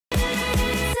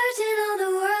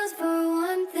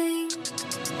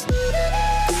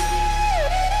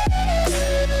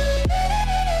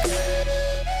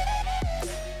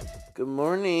Good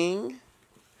morning.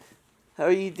 How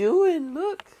are you doing?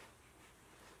 Look.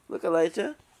 Look,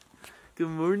 Elijah. Good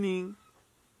morning.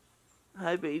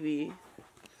 Hi, baby.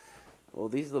 Well,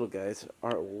 these little guys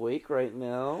are awake right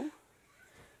now.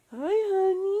 Hi,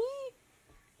 honey.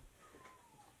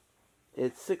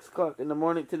 It's 6 o'clock in the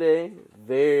morning today.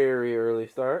 Very early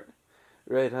start.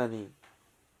 Right, honey?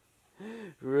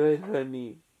 Right,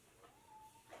 honey?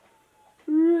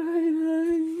 Right,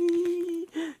 honey?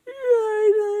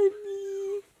 Right, honey?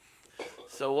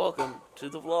 So welcome to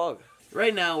the vlog.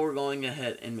 Right now we're going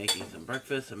ahead and making some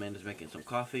breakfast. Amanda's making some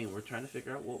coffee and we're trying to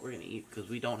figure out what we're going to eat because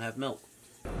we don't have milk.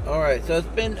 Alright, so it's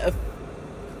been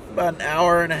about an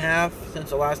hour and a half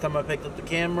since the last time I picked up the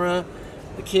camera.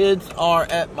 The kids are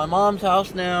at my mom's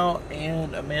house now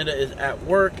and Amanda is at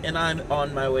work and I'm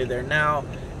on my way there now.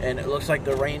 And it looks like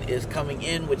the rain is coming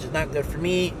in, which is not good for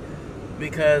me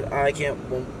because I can't,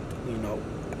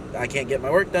 I can't get my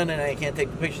work done and I can't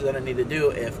take the pictures that I need to do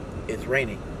if it's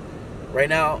raining. Right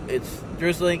now, it's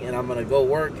drizzling, and I'm going to go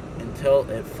work until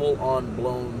it full-on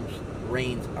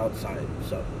rains outside.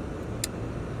 So,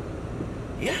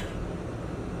 yeah.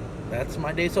 That's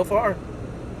my day so far.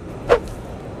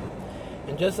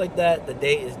 And just like that, the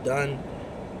day is done.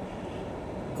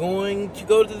 Going to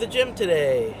go to the gym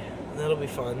today. That'll be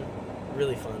fun.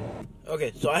 Really fun.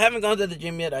 Okay, so I haven't gone to the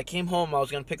gym yet. I came home, I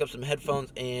was going to pick up some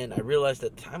headphones, and I realized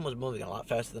that time was moving a lot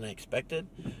faster than I expected.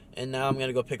 And now I'm going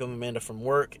to go pick up Amanda from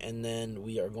work, and then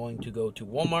we are going to go to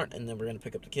Walmart, and then we're going to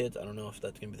pick up the kids. I don't know if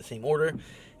that's going to be the same order.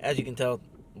 As you can tell,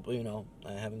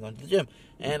 I haven't gone to the gym.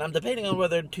 And I'm debating on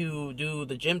whether to do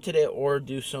the gym today or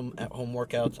do some at-home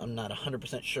workouts. I'm not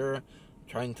 100% sure. I'm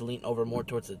trying to lean over more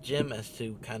towards the gym as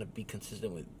to kind of be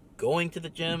consistent with going to the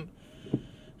gym.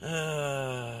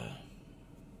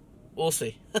 We'll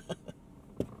see.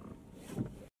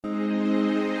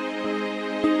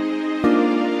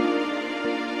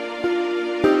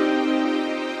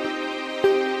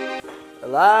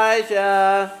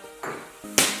 Elijah!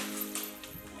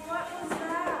 What was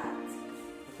that?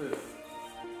 Food.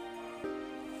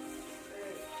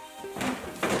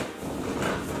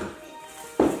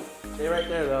 Stay right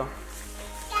there, though.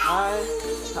 Hi.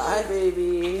 Hi,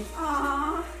 baby.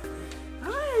 Aww.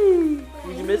 Hi.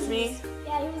 Did you miss me?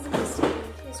 Yeah, he was missing me.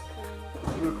 He was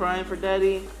crying. You were crying for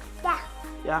Daddy? Yeah.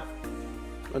 Yeah.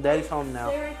 Well, Daddy's home now.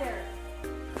 Stay right there.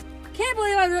 Can't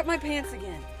believe I ripped my pants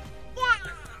again.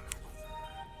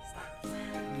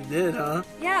 You did, huh?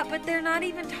 Yeah, but they're not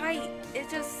even tight. It's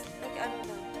just, like, I don't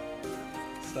know.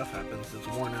 Stuff happens. It's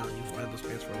worn out and you've had those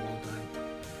pants for a long time.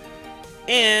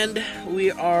 And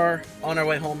we are on our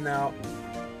way home now.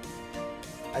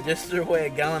 I just threw away a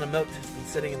gallon of milk that's been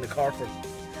sitting in the car for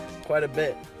quite a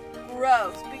bit.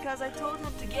 Gross, because I told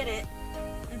him to get it,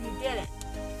 and he didn't.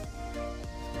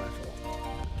 It's my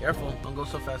fault. Careful, don't go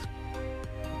so fast.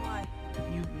 Why?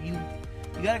 You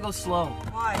gotta go slow.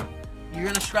 Why? You're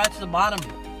gonna scratch the bottom.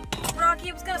 Rocky,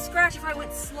 it was gonna scratch if I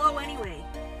went slow anyway.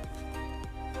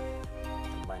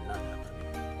 It might not happen.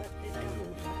 But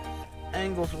it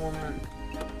Angles, woman.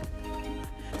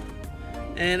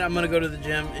 And I'm gonna go to the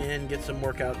gym and get some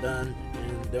workout done,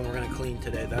 and then we're gonna clean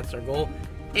today. That's our goal.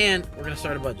 And we're gonna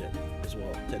start a budget as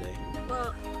well today.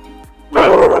 Well,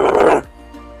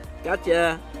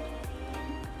 Gotcha.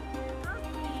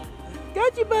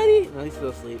 Gotcha, buddy. No, he's still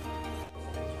asleep.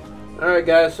 Alright,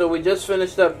 guys, so we just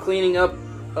finished up cleaning up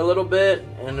a little bit,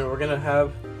 and then we're gonna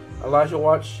have Elijah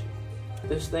watch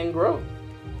this thing grow.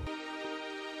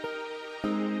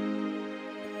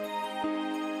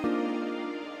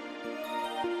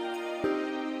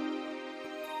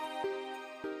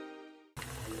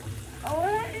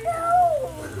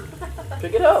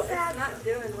 Pick it up. it's not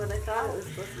doing what I thought it was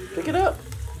supposed to do. Pick it up.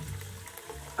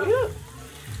 Pick it up.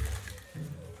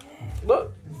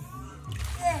 Look.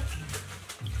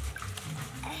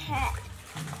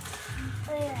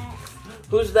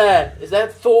 Who's that? Is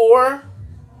that Thor?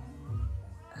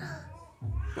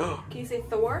 Can you say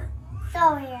Thor?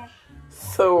 Sorry.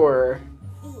 Thor.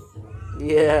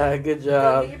 Yeah, good Don't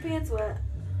job. get your pants wet.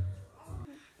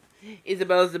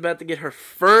 Isabella's about to get her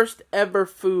first ever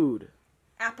food.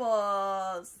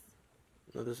 Apples.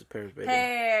 No, this is pears, baby.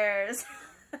 Pears.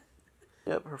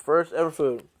 Yep, her first ever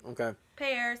food. Okay.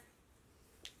 Pears.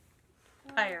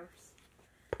 Pears.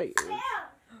 Pears.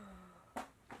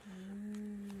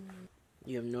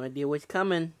 You have no idea what's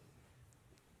coming.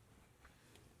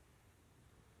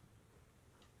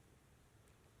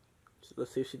 So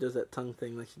let's see if she does that tongue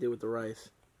thing like she did with the rice.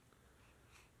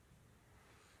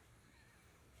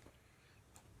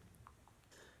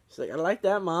 She's like, I like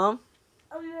that, Mom.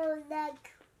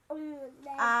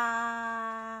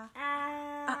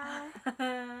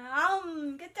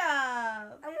 Good job.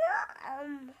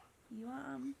 You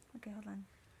want okay, hold on.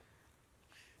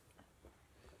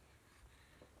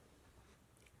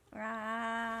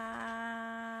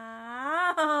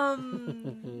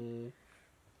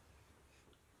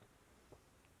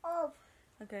 Oh.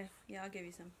 Okay, yeah, I'll give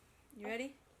you some. You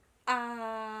ready?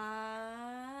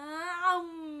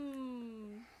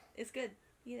 It's good.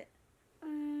 Eat it.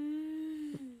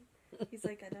 He's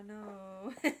like, I don't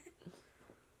know.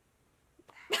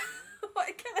 What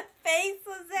kind of face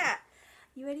was that?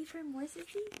 You ready for more,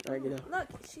 Sissy? Alright, get out. Look,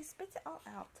 she spits it all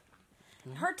out.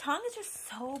 Her tongue is just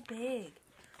so big.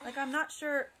 Like, I'm not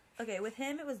sure. Okay, with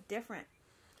him, it was different.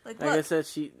 Like I said,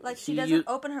 she doesn't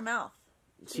open her mouth.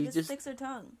 She just just sticks her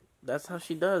tongue. That's how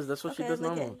she does. That's what she does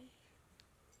lick normal.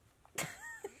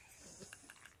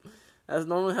 That's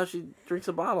normally how she drinks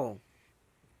a bottle.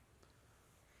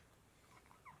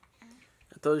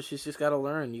 I told you she's just got to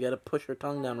learn. You got to push her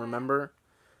tongue down, remember?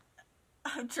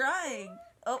 I'm trying.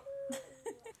 Oh.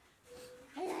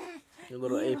 Your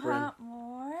little apron. Want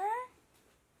more?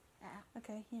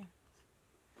 Okay, here.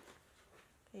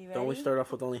 Okay, you ready? Don't we start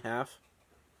off with only half?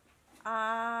 Get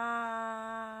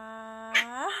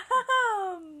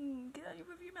out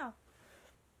of your mouth.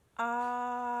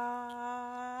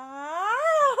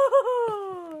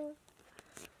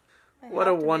 What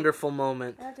a wonderful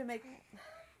moment. I have to make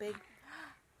big.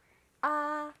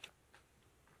 A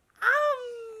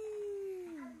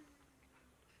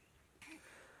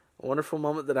wonderful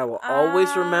moment that I will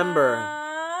always remember.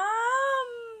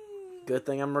 Good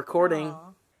thing I'm recording.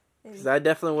 Because I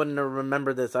definitely wouldn't have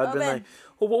remembered this. I'd been like,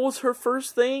 well, what was her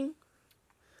first thing?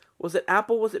 Was it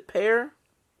apple? Was it pear?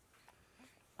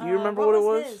 Do you remember what it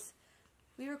was? His?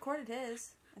 We recorded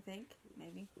his, I think.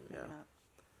 Maybe. Yeah.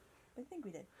 I think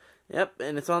we did. Yep,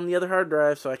 and it's on the other hard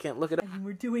drive, so I can't look it up. And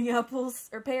we're doing apples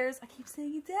or pears. I keep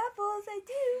saying it's apples. I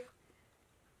do.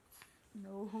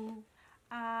 No.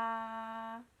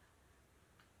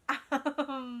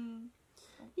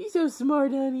 You're so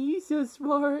smart, honey. You're so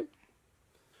smart.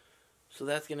 So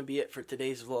that's going to be it for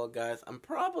today's vlog, guys. I'm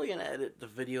probably going to edit the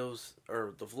videos,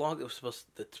 or the vlog that's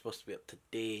supposed to be up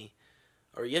today,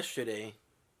 or yesterday,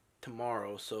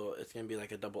 tomorrow. So it's going to be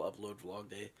like a double upload vlog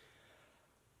day.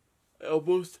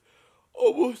 Almost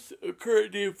a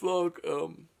current day vlog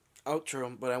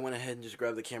outro, but I went ahead and just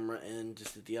grabbed the camera and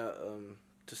just did the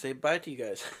to say bye to you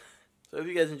guys. So if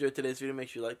you guys enjoyed today's video, make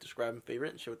sure you like, subscribe, and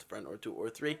favorite, and share with a friend or two or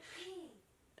three.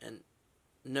 And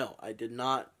no, I did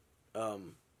not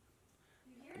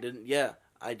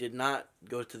I did not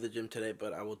go to the gym today,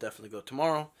 but I will definitely go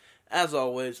tomorrow. As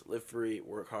always, live free,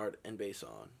 work hard, and base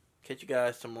on. Catch you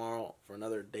guys tomorrow for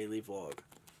another daily vlog.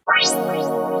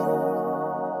 Bye.